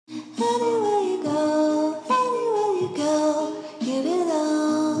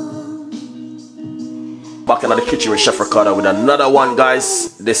back into the kitchen with Chef Ricardo with another one,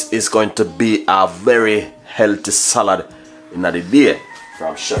 guys. This is going to be a very healthy salad in the day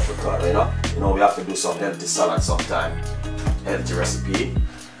from Chef Ricardo, you know we have to do some healthy salad sometime, healthy recipe,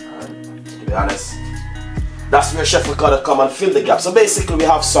 and to be honest, that's where Chef Ricardo come and fill the gap. So basically we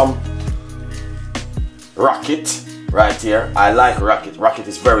have some racket right here. I like racket. Racket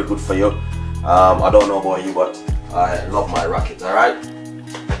is very good for you. I don't know about you, but I love my racket, alright?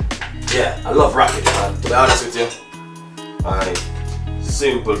 Yeah, I love racket, and to be honest with you, I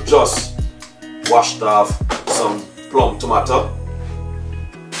simple just washed off some plum tomato,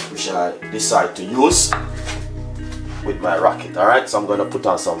 which I decide to use with my racket, alright? So I'm going to put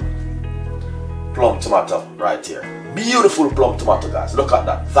on some plum tomato right here. Beautiful plum tomato, guys. Look at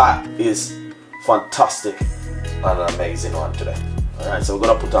that. That is fantastic and an amazing one today. Alright, so we're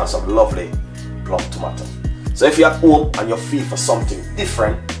going to put on some lovely plum tomato. So if you're at home and you feel for something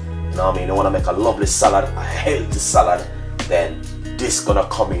different, you know what I mean, you want to make a lovely salad, a healthy salad, then this gonna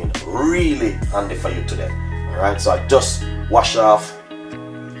come in really handy for you today. Alright, so I just wash off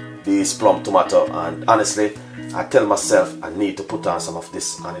this plum tomato, and honestly I tell myself I need to put on some of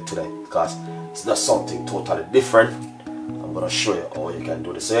this on it today because it's just something totally different. I'm gonna show you how you can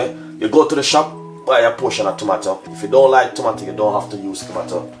do this. So you go to the shop, buy a portion of tomato. If you don't like tomato, you don't have to use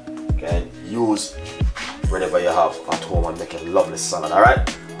tomato. You can use whatever you have at home and make a lovely salad.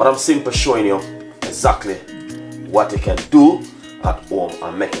 Alright, but I'm simply showing you exactly what you can do at home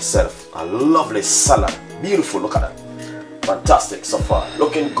and make yourself a lovely salad. Beautiful, look at that. Fantastic so far,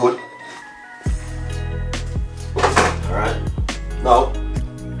 looking good. Alright, now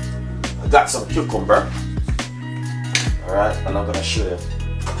I got some cucumber. Alright, and I'm gonna show you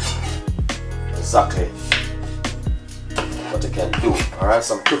exactly what you can do. Alright,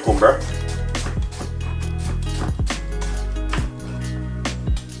 some cucumber.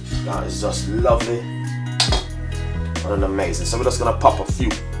 That is just lovely and amazing. So we're just gonna pop a few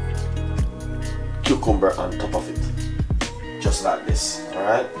cucumber on top of it, just like this. All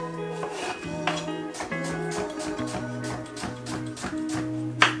right.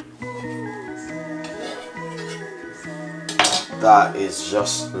 That is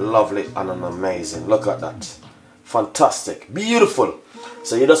just lovely and amazing. Look at that, fantastic, beautiful.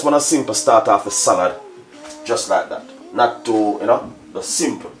 So you just wanna simple start off the salad, just like that. Not too, you know, the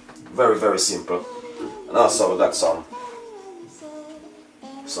simple, very very simple. And also we got some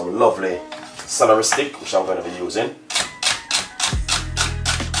lovely celery stick, which I'm going to be using.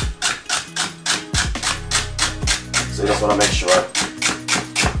 So you just want to make sure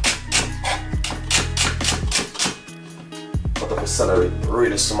cut up the celery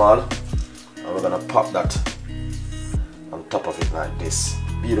really small, and we're going to pop that on top of it like this.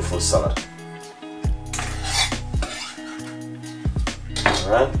 Beautiful salad.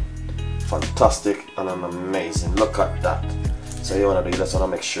 Alright, fantastic and amazing. Look at that. So you want to do, you just want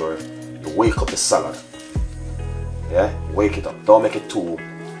to make sure you wake up the salad. Yeah, wake it up. Don't make it too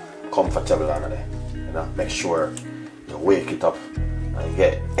comfortable on there. You know, make sure you wake it up and you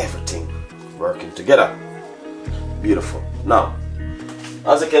get everything working together. Beautiful. Now,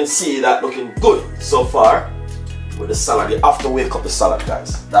 as you can see, that looking good so far with the salad. You have to wake up the salad,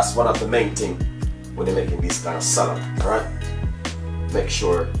 guys. That's one of the main things when you're making this kind of salad. Alright, make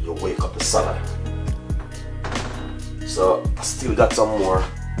sure you wake up the salad. So I still got some more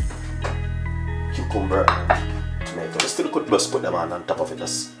cucumber and tomato. I still could just put them on top of it.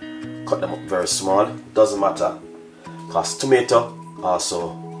 Just cut them up very small. Doesn't matter, because tomato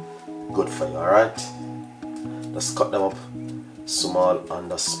also good for you. Alright, just cut them up small and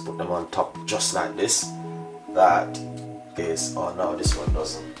just put them on top just like this. That is, oh no, this one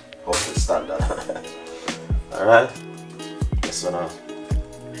doesn't. Hopefully standard. Alright, this one.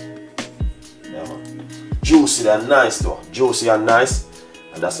 Yeah, man. Juicy and nice though. Juicy and nice,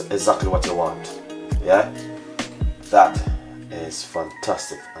 and that's exactly what you want. Yeah, that is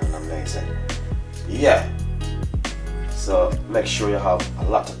fantastic and amazing. Yeah, so make sure you have a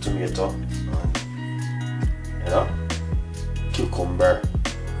lot of tomato and, you know, cucumber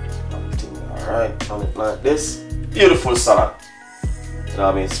and thing. Alright, on it like this. Beautiful salad. You know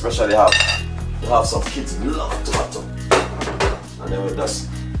what I mean? Especially you have some kids love tomato, and they will just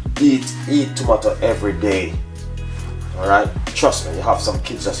eat tomato every day. Alright, trust me, you have some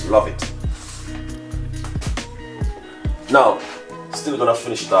kids just love it. Now, still gonna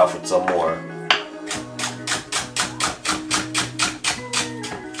finish it off with some more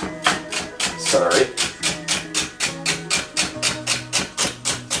celery.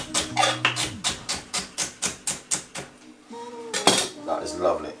 That is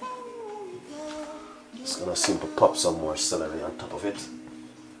lovely. Just gonna simply pop some more celery on top of it.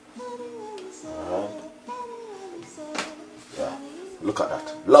 Alright. Look at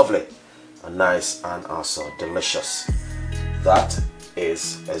that. Lovely and nice and also delicious. That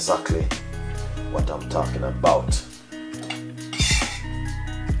is exactly what I'm talking about.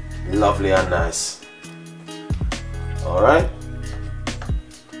 Lovely and nice. Alright.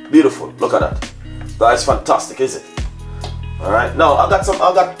 Beautiful. Look at that. That is fantastic, is it? Alright. Now I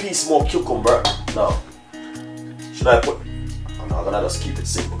got piece more cucumber. Now, should I put? I'm gonna just keep it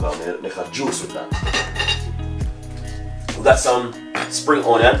simple because I'm gonna make a juice with that. We got some spring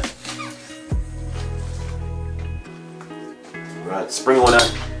onion. Right, spring onion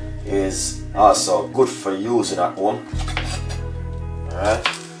is also good for using at home. Alright.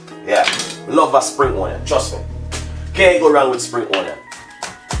 Yeah. Love a spring onion, trust me. Can't go wrong with spring onion.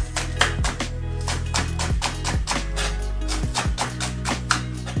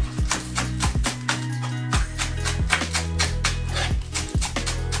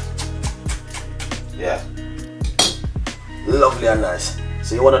 Yeah. Lovely and nice.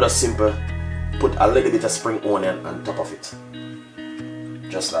 So you want to just simple put a little bit of spring onion on top of it.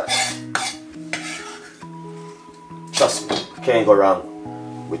 Just like that. Trust me, can't go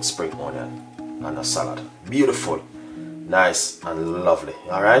wrong with spring onion and a salad. Beautiful, nice and lovely.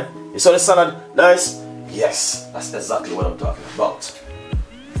 Alright? You saw the salad? Nice? Yes, that's exactly what I'm talking about.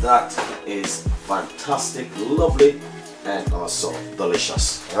 That is fantastic, lovely, and also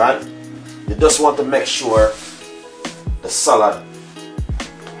delicious. Alright? You just want to make sure the salad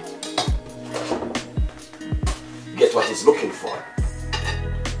get what it's looking for.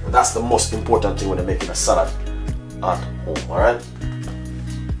 And that's the most important thing when you're making a salad at home. Alright?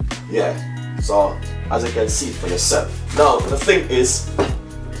 Yeah. So as you can see for yourself. Now the thing is,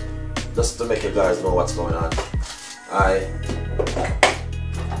 just to make you guys know what's going on, I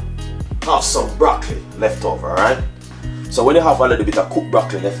have some broccoli left over. Alright? So when you have a little bit of cooked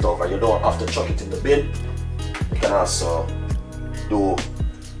broccoli left over, you don't have to chuck it in the bin. You can also do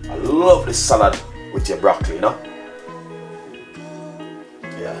a lovely salad with your broccoli, you know?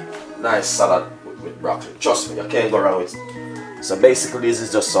 Yeah, nice salad with broccoli. Trust me, you can't go wrong with it. So basically this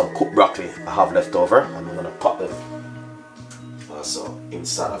is just some cooked broccoli I have left over, and I'm gonna pop them also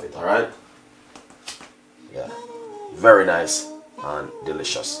inside of it, alright? Yeah, very nice and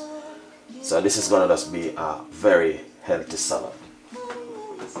delicious. So this is gonna just be a very healthy salad.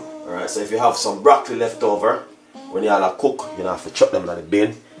 Alright, so if you have some broccoli left over, when you all cook, you don't have to chuck them in the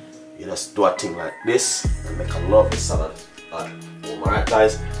bin. You just do a thing like this and make a lovely salad at home. Alright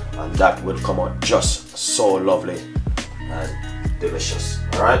guys, and that will come out just so lovely and delicious.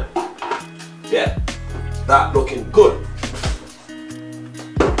 Alright, yeah, that looking good.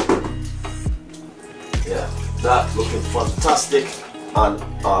 Yeah, that looking fantastic and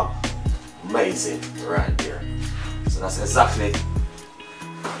amazing right there. So that's exactly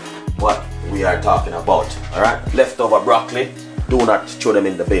what we are talking about. Alright, leftover broccoli, do not throw them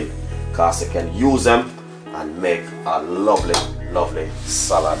in the bin, because you can use them and make a lovely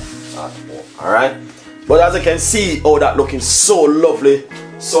salad at home. Alright, but as you can see, oh, that looking so lovely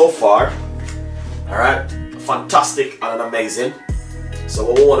so far. Alright, fantastic and amazing. So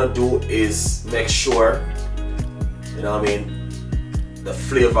what we want to do is make sure, you know what I mean, the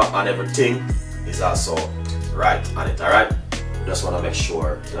flavor and everything is also right on it. Alright, just want to make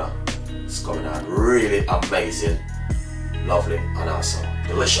sure, you know, it's coming out really amazing, lovely, and also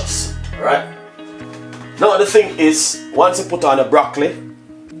delicious. Alright, now the thing is, once you put on the broccoli,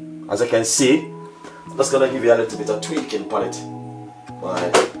 as you can see, I'm just gonna give you a little bit of tweaking on it.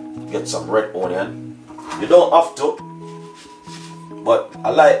 Alright, get some red onion. You don't have to, but I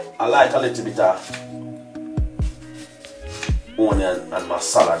like a little bit of onion and my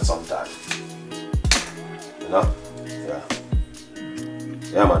salad sometimes. You know? Yeah.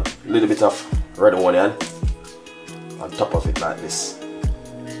 Yeah man, a little bit of red onion on top of it like this.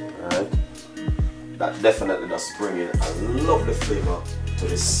 Alright. That definitely does bring in a lovely flavor to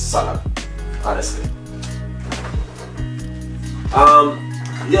this salad, honestly.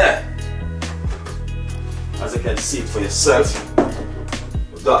 Yeah. As you can see it for yourself,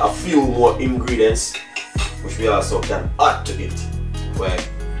 we've got a few more ingredients which we also can add to it, where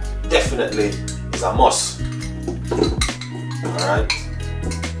definitely is a must. Alright.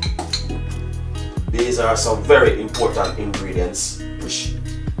 These are some very important ingredients which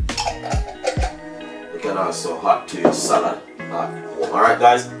you can also add to your salad at home. Alright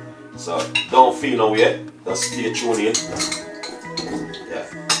guys, so don't feel no way, just stay tuned in. Yeah.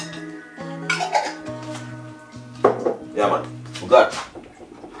 Yeah man, we got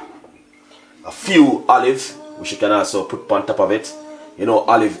a few olive which you can also put on top of it. You know,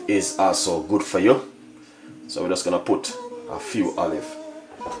 olive is also good for you, so we're just gonna put a few olive,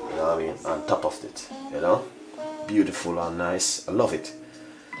 you know what I mean, on top of it, you know. beautiful and nice. I love it.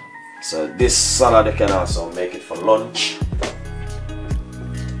 So this salad you can also make it for lunch.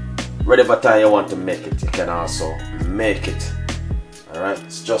 Whatever time you want to make it, you can also make it. Alright,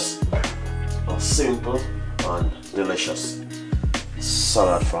 it's just a simple and delicious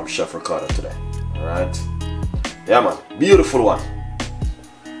salad from Chef Ricardo today. Alright, yeah man, beautiful one.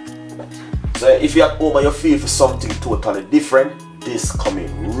 So if you're at home and you feel for something totally different, this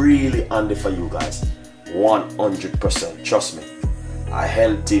coming really handy for you guys. 100%, trust me. A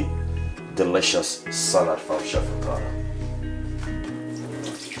healthy, delicious salad from Chef Ricardo.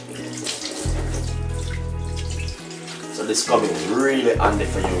 So this coming really handy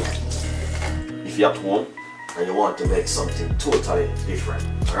for you if you're at home and you want to make something totally different.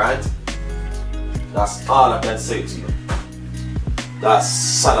 Alright? That's all I can say to you. That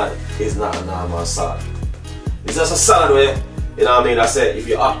salad is not a normal salad. It's just a salad where, you know what I mean, I said if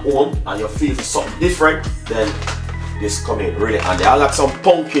you're at home and you feel for something different, then this coming really handy. I like some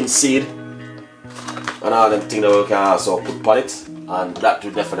pumpkin seed and all them things that we can also put on it, and that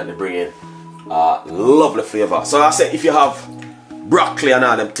will definitely bring in lovely flavor. So I said if you have broccoli and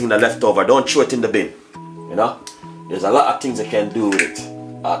all them things that left over, don't throw it in the bin. You know, there's a lot of things you can do with it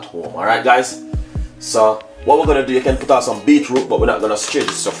at home. Alright guys, so what we're gonna do, you can put out some beetroot, but we're not gonna stretch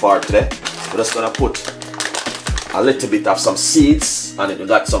it so far today. We're just gonna put a little bit of some seeds, and we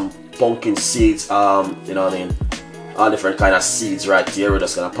got some pumpkin seeds, you know what I mean, all different kind of seeds right here. We're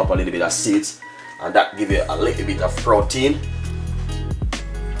just gonna pop a little bit of seeds, and that give you a little bit of protein.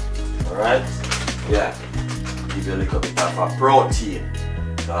 Alright, yeah, give you a little bit of a protein,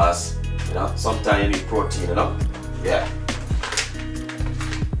 because you know sometimes you need protein, you know. Yeah.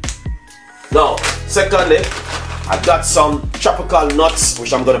 Now, secondly, I got some tropical nuts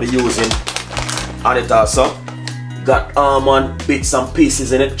which I'm gonna be using on it also. Got almond bits and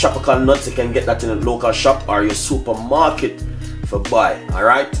pieces in it. Tropical nuts, you can get that in a local shop or your supermarket for buy.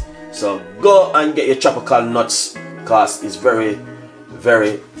 Alright, so go and get your tropical nuts because it's very,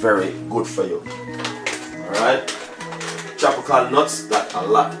 very, very good for you. Alright, tropical nuts got a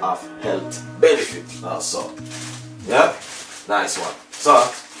lot of health benefit also. Yeah, nice one.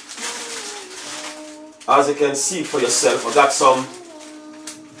 So as you can see for yourself, I got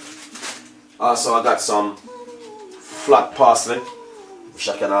some flat parsley which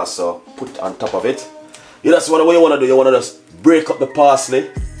I can also put on top of it. Yeah, that's what you want to do. You want to just break up the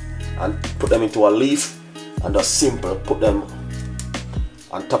parsley and put them into a leaf and just simple put them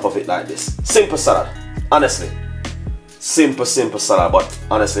on top of it like this. Simple salad, honestly. Simple salad, but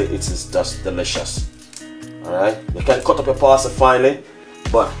honestly it is just delicious. Alright, you can cut up your parsley finely,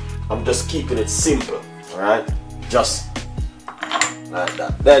 but I'm just keeping it simple. Alright, just like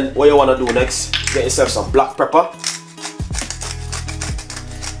that. Then what you want to do next, get yourself some black pepper.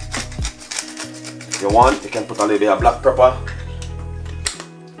 If you want, you can put a little bit of black pepper.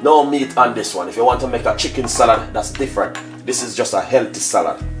 No meat on this one. If you want to make a chicken salad, that's different. This is just a healthy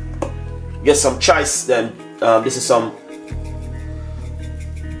salad. Get some chives, then this is some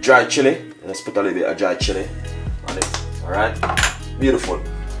dry chili. Let's put a little bit of dry chili on it. Alright, beautiful.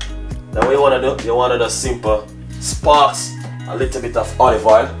 Then what you want to do, you want to just simple sparks a little bit of olive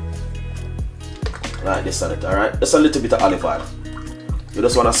oil like this on it. Alright, just a little bit of olive oil. You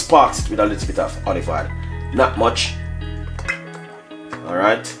just want to spark it with a little bit of olive oil, not much.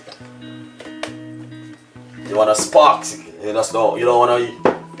 Alright, you want to spark it. You don't want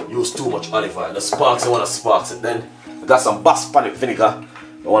to use too much olive oil. The sparks, you want to spark it. Then you got some balsamic vinegar.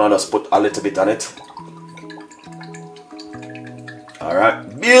 You want to just put a little bit on it.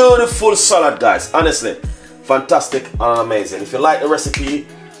 Alright, beautiful salad guys, honestly fantastic and amazing. If you like the recipe,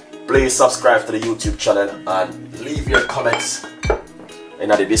 please subscribe to the YouTube channel and leave your comments in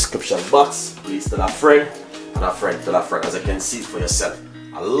the description box. Please tell a friend and a friend tell a friend, as you can see for yourself.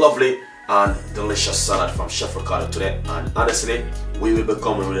 A lovely and delicious salad from Chef Ricardo today, and honestly we will be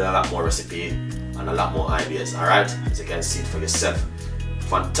coming with a lot more recipe and a lot more ideas. Alright, as you can see for yourself.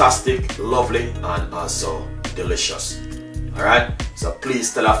 Fantastic, lovely and also delicious. Alright, so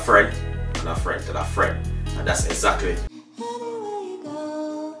please tell a friend and a friend tell a friend, and that's exactly